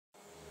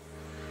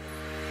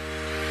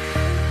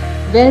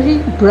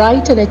Very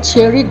bright and a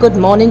cheery good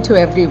morning to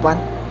everyone.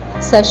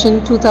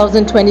 Session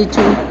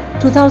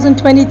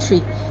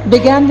 2022-2023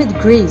 began with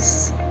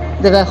grace.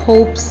 There were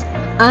hopes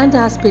and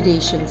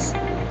aspirations,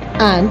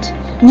 and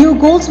new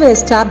goals were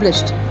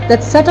established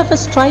that set off a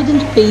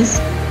strident pace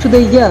to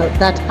the year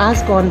that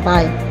has gone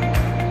by.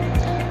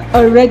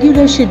 A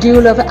regular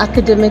schedule of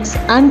academics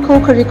and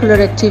co-curricular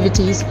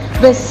activities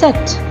were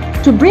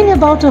set to bring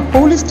about a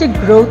holistic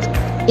growth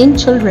in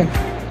children.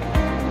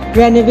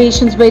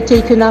 Renovations were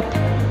taken up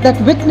that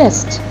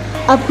witnessed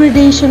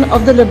upgradation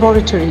of the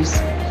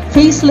laboratories,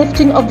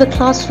 facelifting of the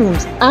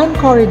classrooms and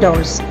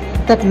corridors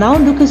that now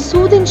look a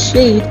soothing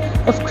shade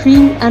of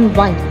cream and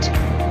white.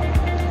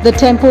 The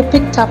tempo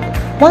picked up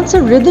once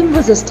a rhythm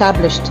was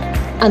established,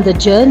 and the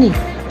journey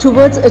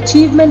towards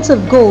achievements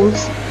of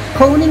goals,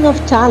 honing of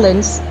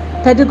talents,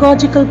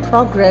 pedagogical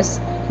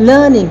progress,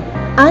 learning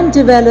and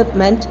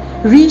development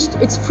reached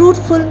its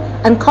fruitful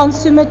and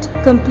consummate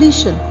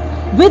completion,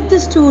 with the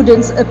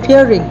students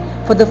appearing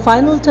for the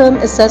final term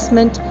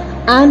assessment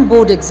and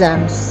board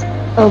exams.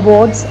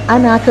 Awards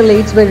and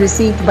accolades were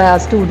received by our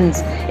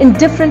students in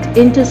different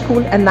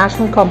inter-school and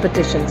national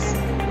competitions.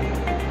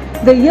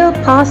 The year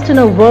passed in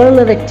a whirl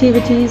of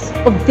activities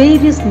of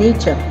various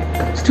nature.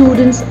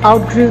 Students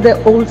outgrew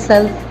their old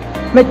self,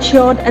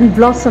 matured and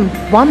blossomed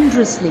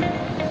wondrously.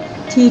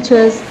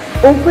 Teachers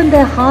opened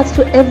their hearts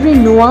to every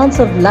nuance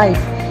of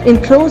life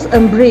in close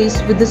embrace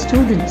with the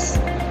students.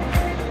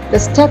 The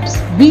steps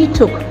we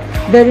took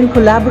were in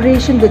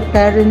collaboration with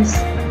parents,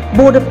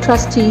 board of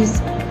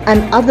trustees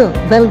and other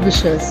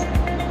well-wishers.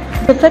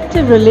 The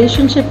effective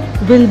relationship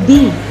will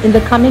be in the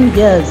coming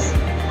years,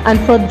 and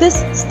for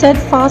this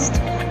steadfast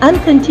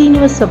and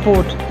continuous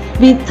support,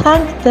 we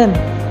thank them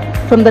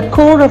from the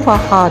core of our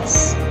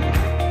hearts.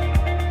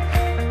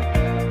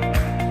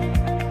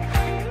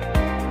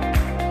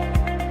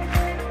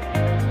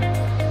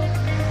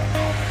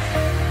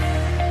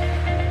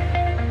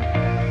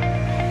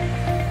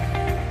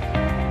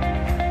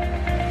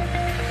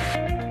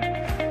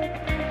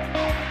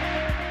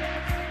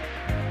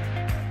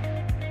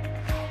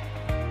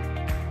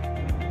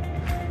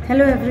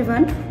 Hello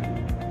everyone,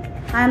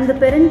 I am the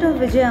parent of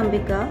Vijay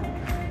Ambika,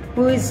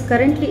 who is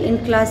currently in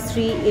class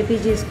 3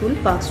 Apeejay School,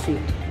 Park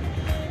Street.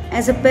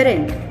 As a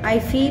parent, I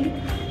feel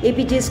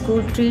Apeejay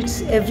School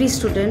treats every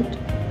student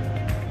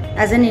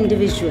as an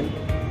individual,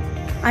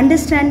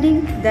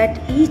 understanding that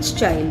each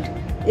child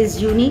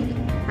is unique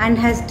and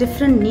has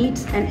different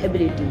needs and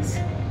abilities.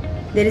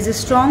 There is a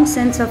strong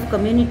sense of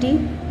community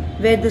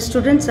where the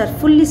students are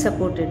fully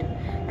supported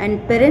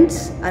and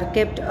parents are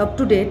kept up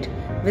to date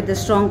with the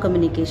strong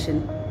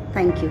communication.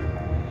 Thank you.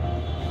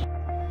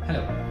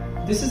 Hello,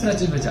 this is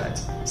Rajat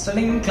Bajaj,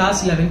 studying in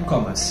class 11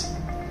 Commerce.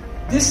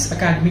 This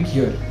academic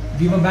year,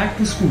 we were back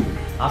to school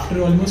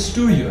after almost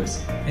 2 years,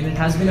 and it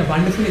has been a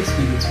wonderful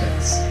experience for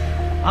us.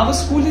 Our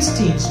school has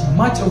changed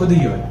much over the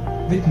year,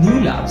 with new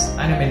labs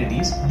and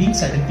amenities being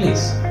set in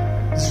place.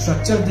 The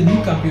structure of the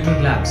new computer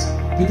labs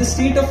with the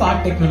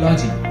state-of-art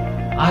technology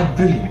are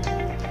brilliant.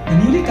 The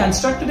newly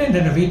constructed and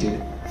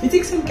renovated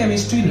physics and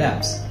chemistry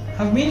labs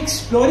have made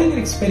exploring and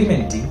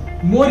experimenting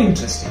more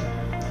interesting.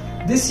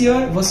 This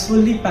year was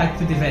fully packed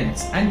with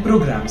events and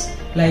programs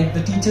like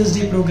the Teachers'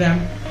 Day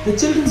program, the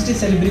Children's Day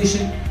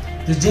celebration,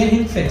 the Jai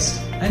Hind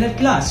Fest, and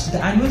at last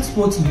the annual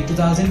Sports Meet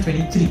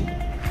 2023.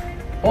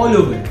 All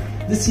over,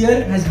 this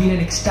year has been an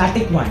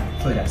ecstatic one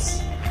for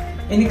us.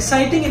 An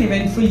exciting and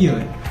eventful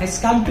year has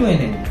come to an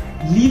end,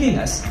 leaving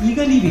us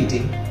eagerly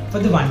waiting for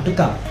the one to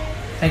come.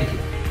 Thank you.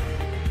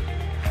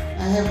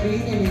 I have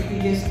been in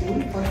Apeejay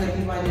School for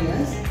 31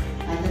 years,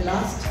 and the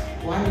last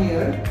 1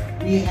 year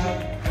we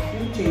have a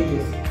few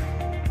changes,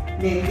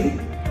 namely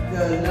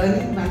the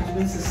learning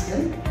management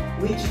system,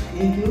 which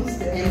includes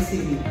the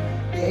MCD.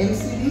 The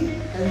MCD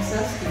helps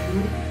us to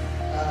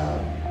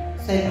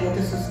send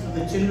notices to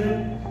the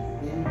children,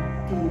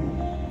 to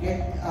get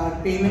our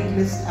payment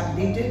list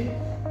updated,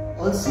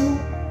 also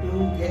to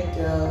get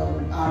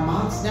our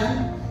marks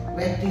done,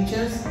 where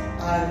teachers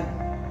are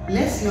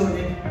less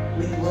loaded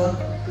with work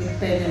with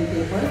pen and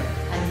paper,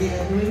 and they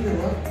are doing the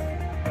work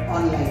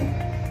online.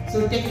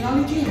 So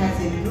technology has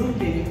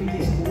improved in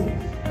Apeejay School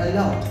a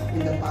lot in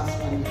the past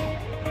 1 year.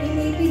 In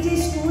Apeejay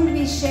School,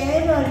 we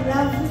share a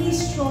lovely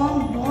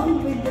strong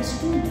bond with the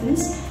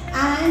students,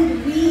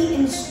 and we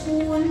in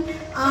school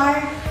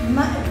are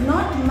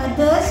not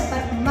mothers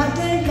but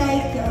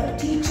mother-like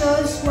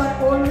teachers who are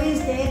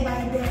always there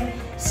by their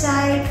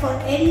side for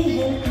any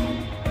help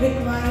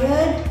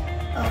required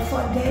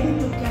for them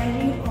to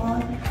carry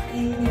on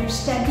in their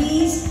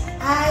studies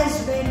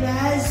as well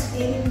as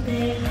in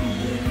their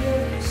behavior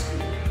in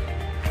school.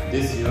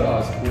 This year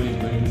our school is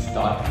going to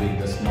start with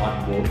the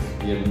smart boards.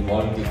 We have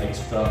involved the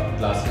extra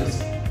classes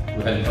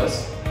to help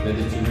us, where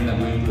the children are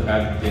going to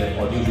have their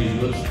audio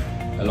visuals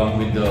along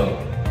with the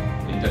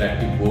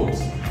interactive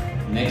boards.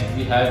 Next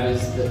we have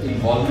is the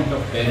involvement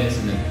of parents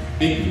in a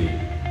big way,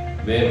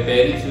 where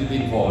parents will be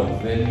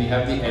involved. When we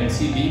have the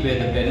MCB, where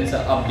the parents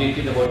are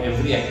updated about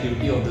every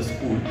activity of the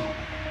school.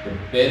 The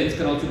parents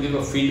can also give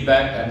a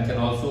feedback and can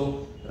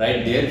also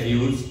write their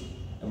views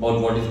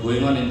about what is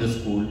going on in the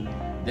school.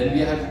 Then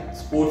we have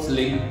sports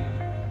link,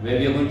 where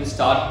we are going to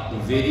start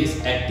various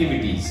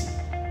activities,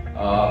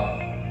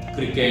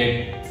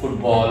 cricket,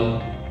 football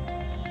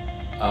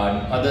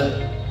and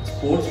other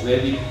sports,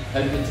 where we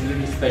help the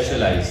children to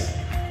specialize.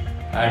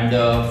 And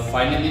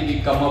finally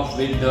we come up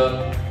with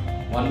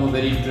one more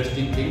very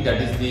interesting thing,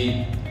 that is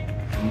the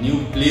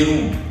new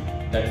playroom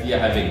that we are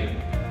having.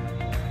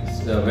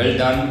 It's well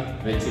done,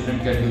 where children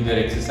can do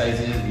their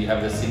exercises. We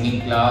have the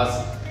singing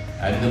class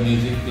and the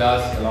music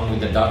class along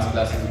with the dance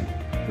classes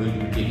going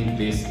to be taking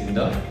place in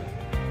the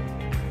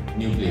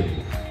new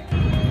playroom.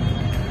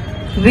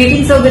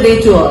 Greetings of the day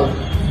to all.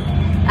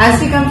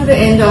 As we come to the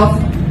end of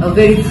a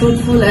very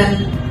fruitful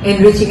and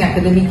enriching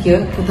academic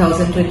year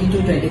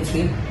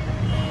 2022-23,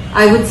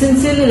 I would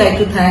sincerely like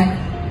to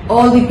thank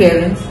all the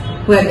parents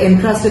who have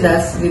entrusted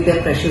us with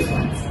their precious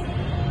ones.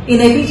 In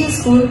Apeejay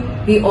School,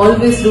 we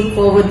always look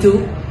forward to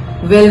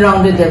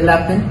well-rounded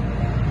development,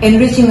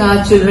 enriching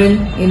our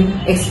children in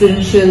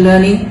experiential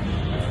learning,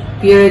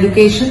 peer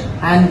education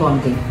and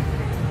bonding.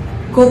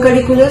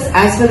 Co-curriculars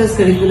as well as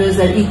curriculars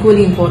are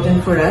equally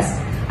important for us,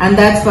 and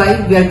that's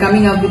why we are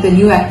coming up with a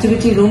new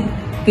activity room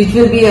which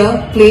will be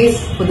a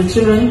place for the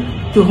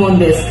children to hone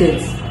their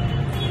skills.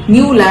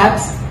 New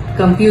labs,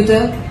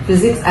 computer,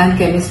 physics and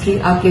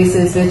chemistry are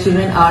places where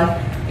children are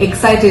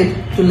excited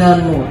to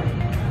learn more.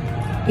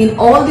 In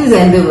all these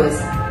endeavors,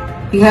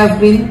 we have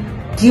been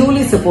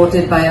duly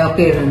supported by our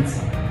parents,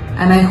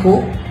 and I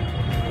hope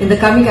in the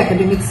coming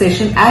academic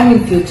session and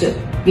in future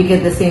we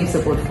get the same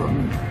support from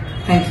you.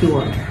 Thank you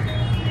all.